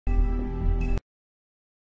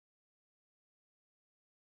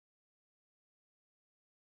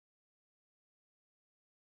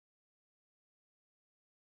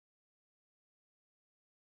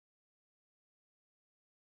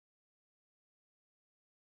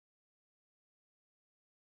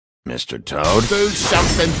Mr. Toad? Do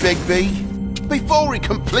something, Bigby, before he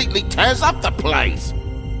completely tears up the place!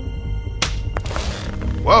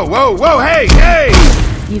 Whoa, whoa, whoa, hey, hey!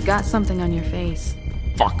 You've got something on your face.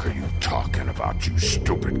 Fuck are you talking about, you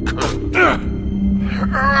stupid cunt?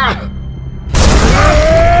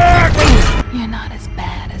 You're not as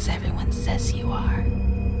bad as everyone says you are.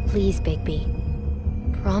 Please, Bigby.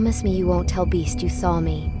 Promise me you won't tell Beast you saw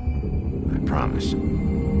me. I promise.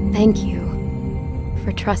 Thank you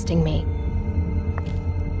for trusting me.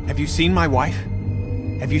 Have you seen my wife?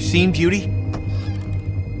 Have you seen Beauty?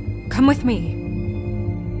 Come with me.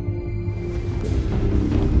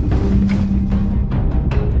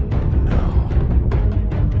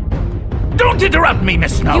 Don't interrupt me,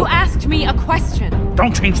 Miss Snow! You asked me a question.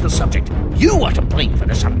 Don't change the subject. You are to blame for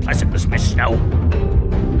this unpleasantness, Miss Snow.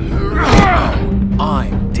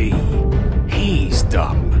 I'm D. He's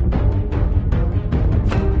dumb.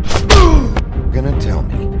 You're gonna tell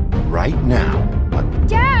me right now what...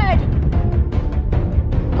 Dad!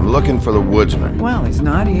 I'm looking for the woodsman. Well, he's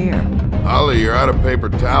not here. Ollie, you're out of paper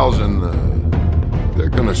towels and, they're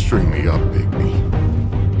gonna string me up, Bigby.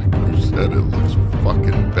 Like you said, it looks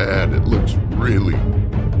fucking bad. It looks really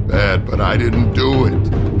bad, but I didn't do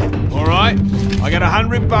it. Alright, I got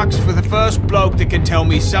 $100 for the first bloke that can tell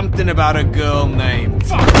me something about a girl named...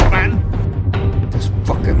 Fuck, man! This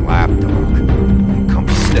fucking lapdog. He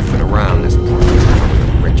comes sniffing around this place.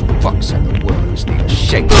 Rich fucks in the woods need a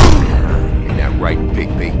shake. Ain't that right,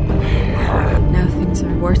 Bigby? Now things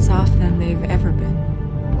are worse off than they've ever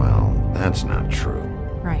been. Well, that's not true.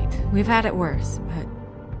 Right. We've had it worse, but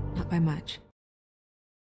not by much.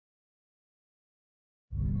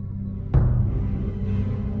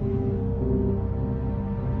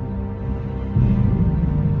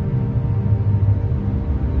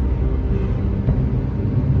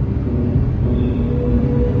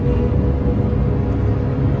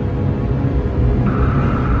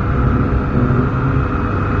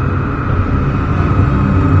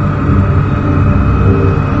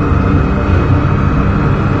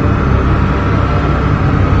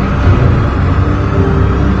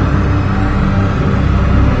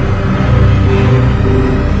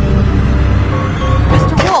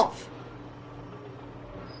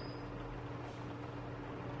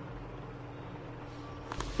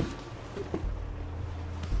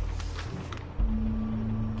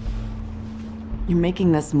 You're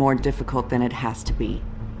making this more difficult than it has to be.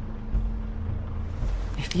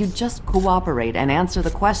 If you just cooperate and answer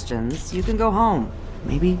the questions, you can go home.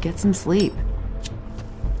 Maybe get some sleep.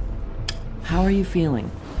 How are you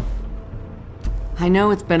feeling? I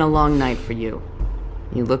know it's been a long night for you.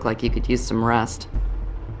 You look like you could use some rest.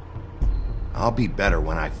 I'll be better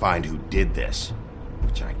when I find who did this,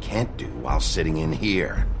 which I can't do while sitting in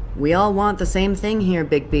here. We all want the same thing here,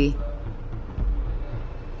 Bigby.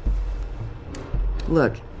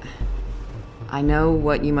 Look, I know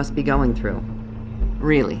what you must be going through.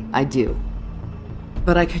 Really, I do.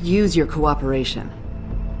 But I could use your cooperation.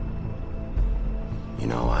 You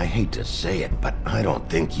know, I hate to say it, but I don't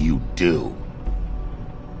think you do.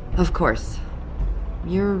 Of course.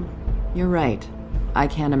 You're right. I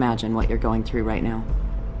can't imagine what you're going through right now.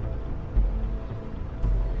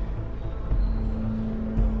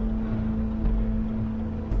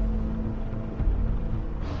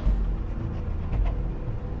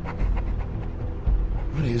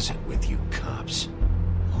 What is it with you cops?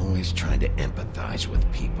 Always trying to empathize with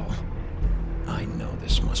people. I know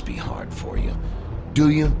this must be hard for you. Do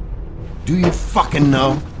you? Do you fucking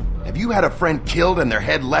know? Have you had a friend killed and their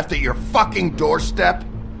head left at your fucking doorstep?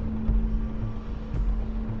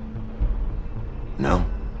 No?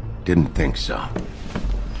 Didn't think so.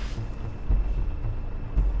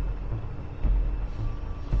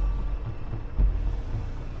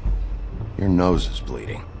 Your nose is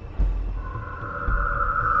bleeding.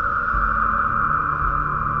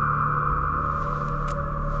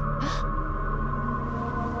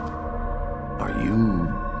 Are you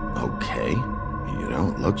okay? You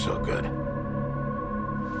don't look so good.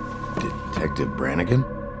 Detective Brannigan?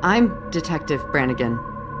 I'm Detective Brannigan.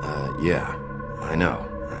 Yeah, I know.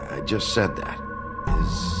 I just said that.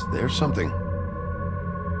 Is there something? Do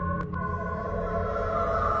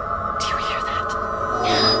you hear that?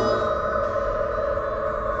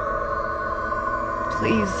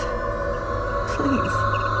 Please. Please.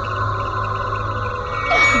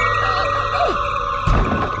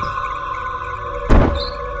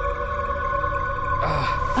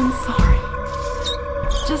 I'm sorry.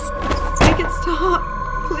 Just make it stop,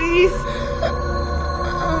 please.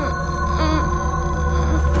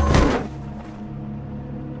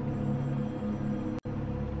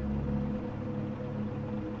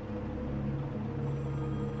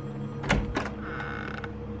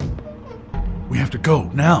 have to go,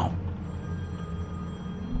 now.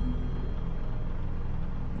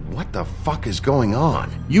 What the fuck is going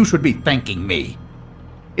on? You should be thanking me.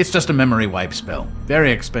 It's just a memory wipe spell.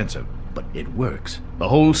 Very expensive, but it works. The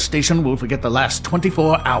whole station will forget the last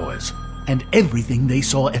 24 hours, and everything they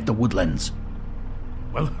saw at the Woodlands.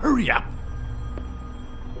 Well, hurry up.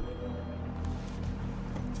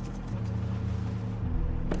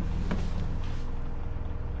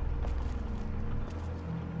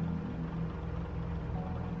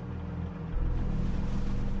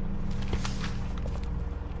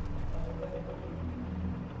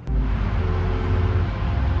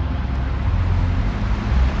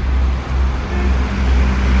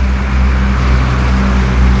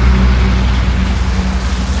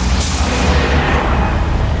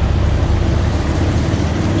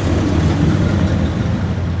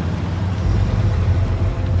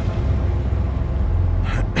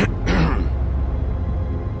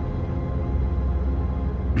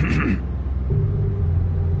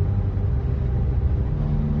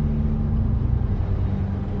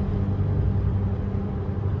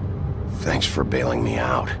 Thanks for bailing me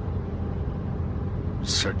out.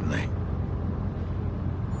 Certainly.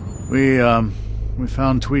 We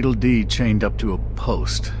found Tweedledee chained up to a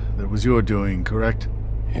post. That was your doing, correct?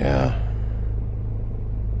 Yeah.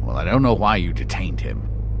 Well, I don't know why you detained him.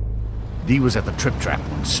 Dee was at the Trip Trap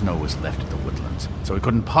when Snow was left at the Woodlands, so he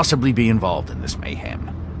couldn't possibly be involved in this mayhem.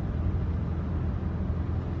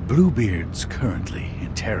 Bluebeard's currently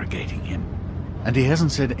interrogating him, and he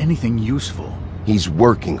hasn't said anything useful. He's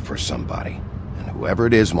working for somebody, and whoever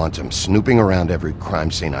it is wants him snooping around every crime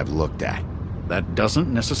scene I've looked at. That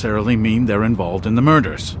doesn't necessarily mean they're involved in the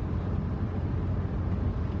murders.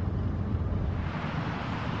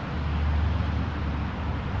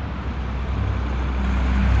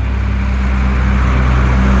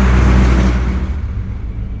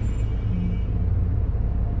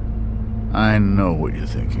 I know what you're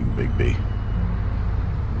thinking, Bigby.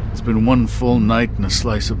 It's been one full night and a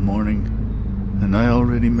slice of morning, and I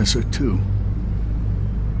already miss her too.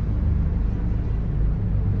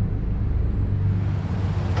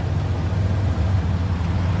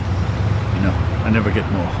 You know, I never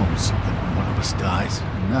get more homesick than when one of us dies.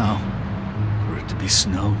 And now, for it to be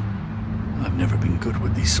Snow, I've never been good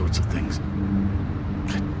with these sorts of things.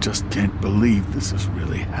 I just can't believe this is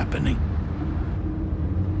really happening.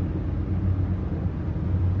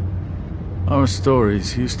 Our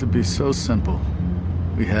stories used to be so simple.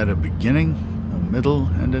 We had a beginning, a middle,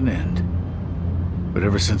 and an end. But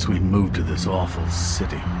ever since we moved to this awful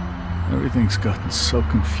city, everything's gotten so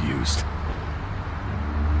confused.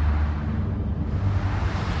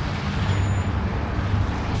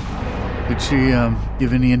 Did she,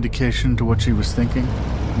 give any indication to what she was thinking?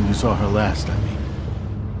 When you saw her last, I mean.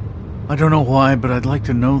 I don't know why, but I'd like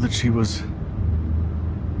to know that she was...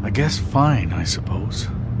 I guess fine, I suppose.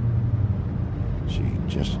 She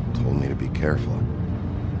just told me to be careful.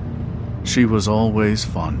 She was always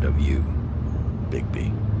fond of you,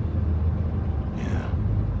 Bigby. Yeah.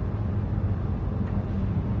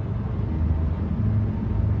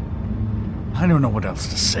 I don't know what else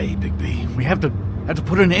to say, Bigby. We have to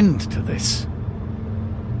put an end to this.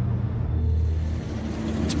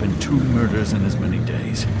 It's been 2 murders in as many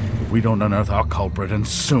days. If we don't unearth our culprit, and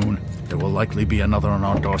soon, there will likely be another on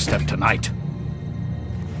our doorstep tonight.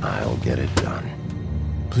 I'll get it done.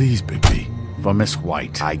 Please, Bigby. For Miss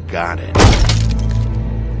White. I got it.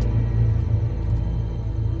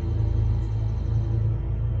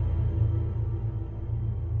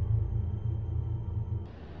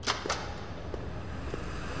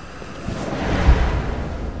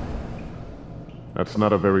 That's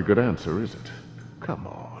not a very good answer, is it? Come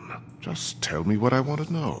on. Just tell me what I want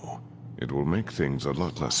to know. It will make things a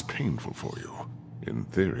lot less painful for you. In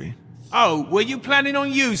theory. Oh, were you planning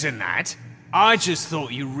on using that? I just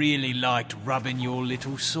thought you really liked rubbing your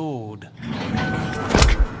little sword.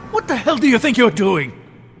 What the hell do you think you're doing?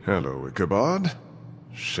 Hello, Ichabod.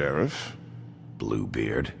 Sheriff.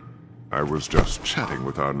 Bluebeard. I was just chatting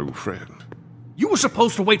with our new friend. You were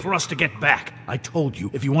supposed to wait for us to get back. I told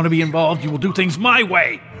you, if you want to be involved, you will do things my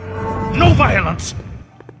way. No violence!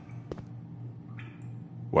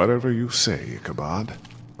 Whatever you say, Ichabod.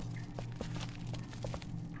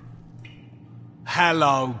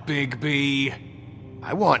 Hello, Bigby.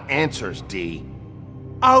 I want answers, Dee.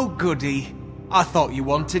 Oh, goody. I thought you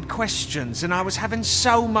wanted questions, and I was having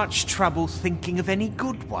so much trouble thinking of any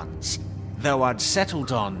good ones. Though I'd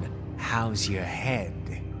settled on, how's your head?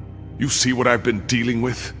 You see what I've been dealing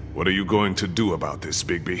with? What are you going to do about this,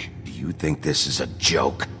 Bigby? Do you think this is a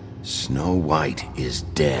joke? Snow White is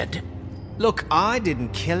dead. Look, I didn't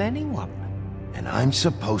kill anyone. And I'm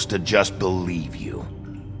supposed to just believe you.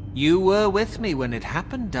 You were with me when it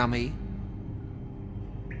happened, dummy.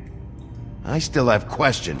 I still have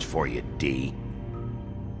questions for you, D.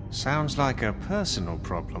 Sounds like a personal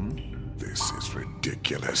problem. This is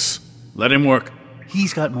ridiculous. Let him work.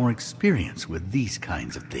 He's got more experience with these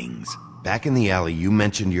kinds of things. Back in the alley, you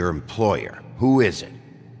mentioned your employer. Who is it?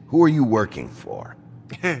 Who are you working for?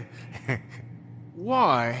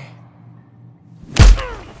 Why?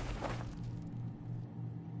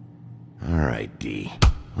 All right, D.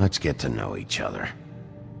 Let's get to know each other.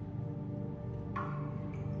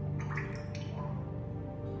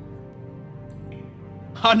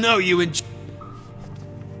 I know you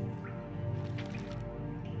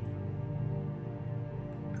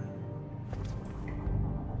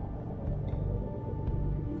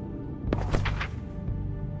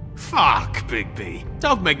Fuck, Bigby.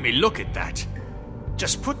 Don't make me look at that.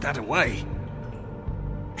 Just put that away.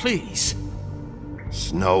 Please.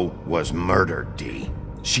 Snow was murdered, D.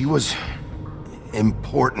 She was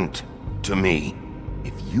important to me.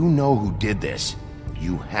 If you know who did this,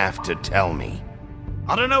 you have to tell me.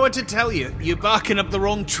 I don't know what to tell you. You're barking up the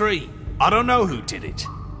wrong tree. I don't know who did it.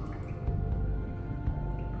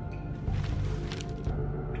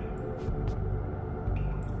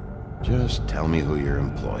 Just tell me who your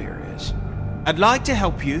employer is. I'd like to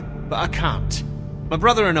help you, but I can't. My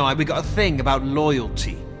brother and I, we got a thing about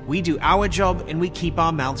loyalty. We do our job and we keep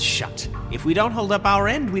our mouths shut. If we don't hold up our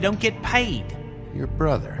end, we don't get paid. Your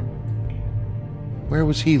brother? Where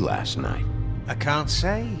was he last night? I can't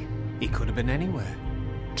say. He could have been anywhere.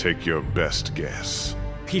 Take your best guess.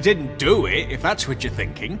 He didn't do it, if that's what you're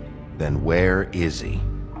thinking. Then where is he?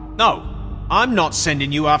 No, I'm not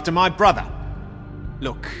sending you after my brother.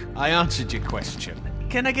 Look, I answered your question.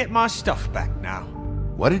 Can I get my stuff back now?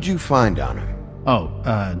 What did you find on him?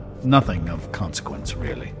 Oh, nothing of consequence,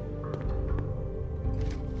 really.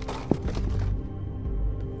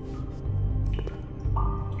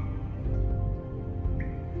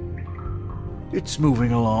 It's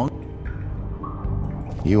moving along.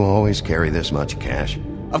 You always carry this much cash?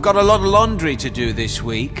 I've got a lot of laundry to do this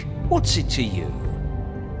week. What's it to you?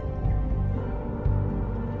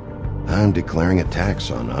 I'm declaring a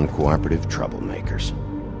tax on uncooperative troublemakers.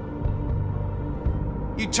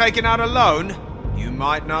 You taking out a loan? You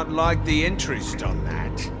might not like the interest on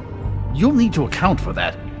that. You'll need to account for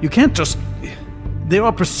that. You can't just... There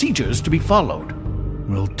are procedures to be followed.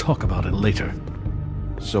 We'll talk about it later.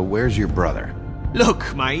 So where's your brother?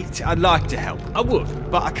 Look, mate, I'd like to help. I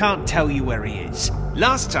would, but I can't tell you where he is.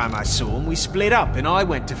 Last time I saw him, we split up and I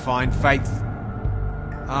went to find Faith.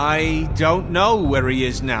 I don't know where he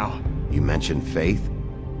is now. You mentioned Faith?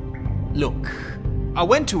 Look, I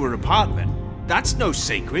went to her apartment. That's no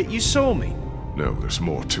secret, you saw me. No, there's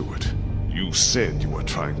more to it. You said you were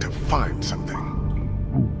trying to find something.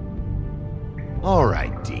 All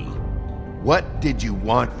right, D. What did you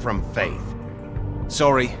want from Faith?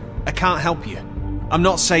 Sorry, I can't help you. I'm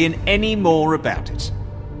not saying any more about it.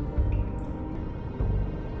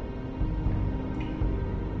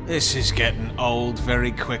 This is getting old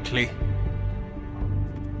very quickly.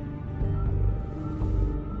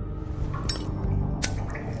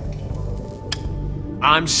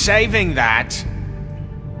 I'm saving that.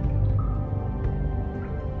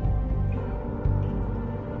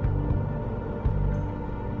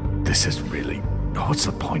 This is really... What's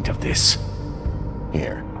the point of this?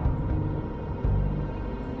 Here.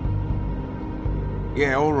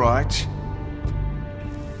 Yeah, all right.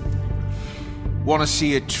 Want to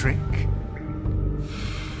see a trick?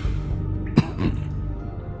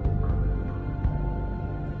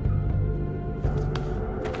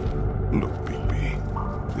 Look,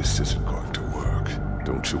 Bigby, this isn't going to work.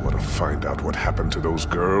 Don't you want to find out what happened to those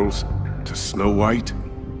girls? To Snow White?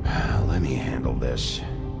 Let me handle this.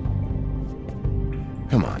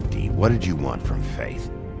 Come on, D. What did you want from Faith?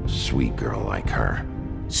 Sweet girl like her.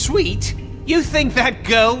 Sweet? You think that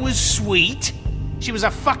girl was sweet? She was a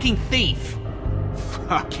fucking thief.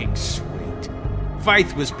 Fucking sweet.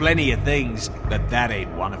 Faith was plenty of things, but that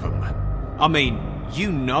ain't one of them. I mean,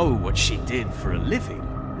 you know what she did for a living,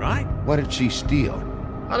 right? What did she steal?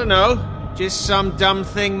 I don't know. Just some dumb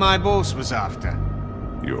thing my boss was after.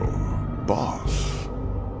 Your boss?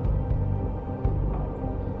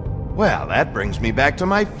 Well, that brings me back to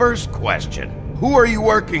my first question. Who are you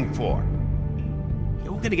working for?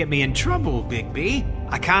 You're gonna get me in trouble, Bigby.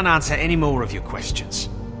 I can't answer any more of your questions.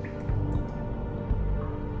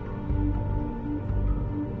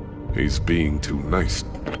 He's being too nice.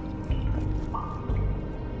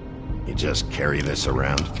 You just carry this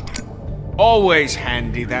around? Always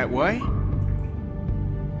handy that way.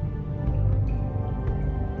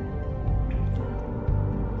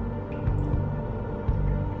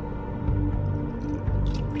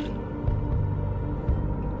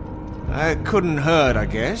 That couldn't hurt, I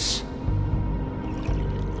guess.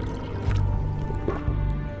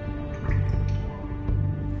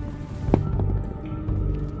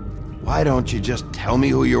 Why don't you just tell me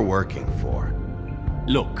who you're working for?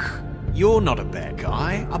 Look, you're not a bad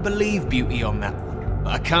guy. I believe Beauty on that one.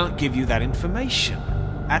 But I can't give you that information.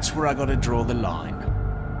 That's where I gotta draw the line.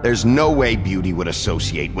 There's no way Beauty would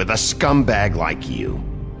associate with a scumbag like you.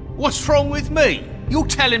 What's wrong with me? You're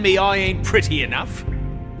telling me I ain't pretty enough?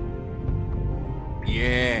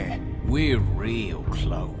 Yeah, we're real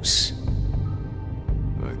close.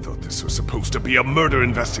 I thought this was supposed to be a murder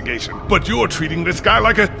investigation, but you're treating this guy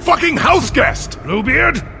like a fucking house guest,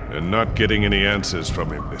 Bluebeard! And not getting any answers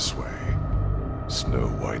from him this way. Snow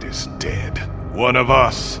White is dead. One of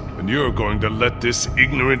us. And you're going to let this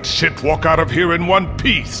ignorant shit walk out of here in one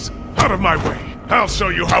piece. Out of my way. I'll show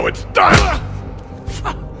you how it's done!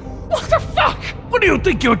 What the fuck? What do you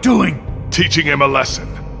think you're doing? Teaching him a lesson.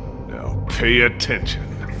 Now pay attention.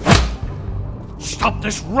 Stop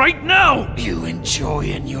this right now! You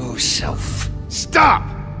enjoying yourself? Stop!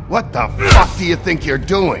 What the fuck do you think you're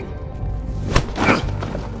doing?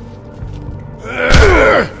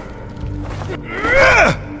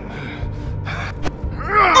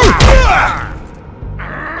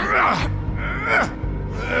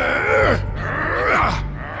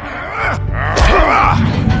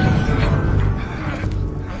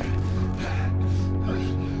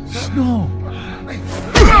 Snow!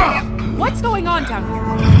 What's going on down here?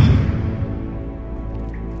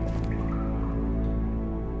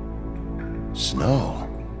 Snow.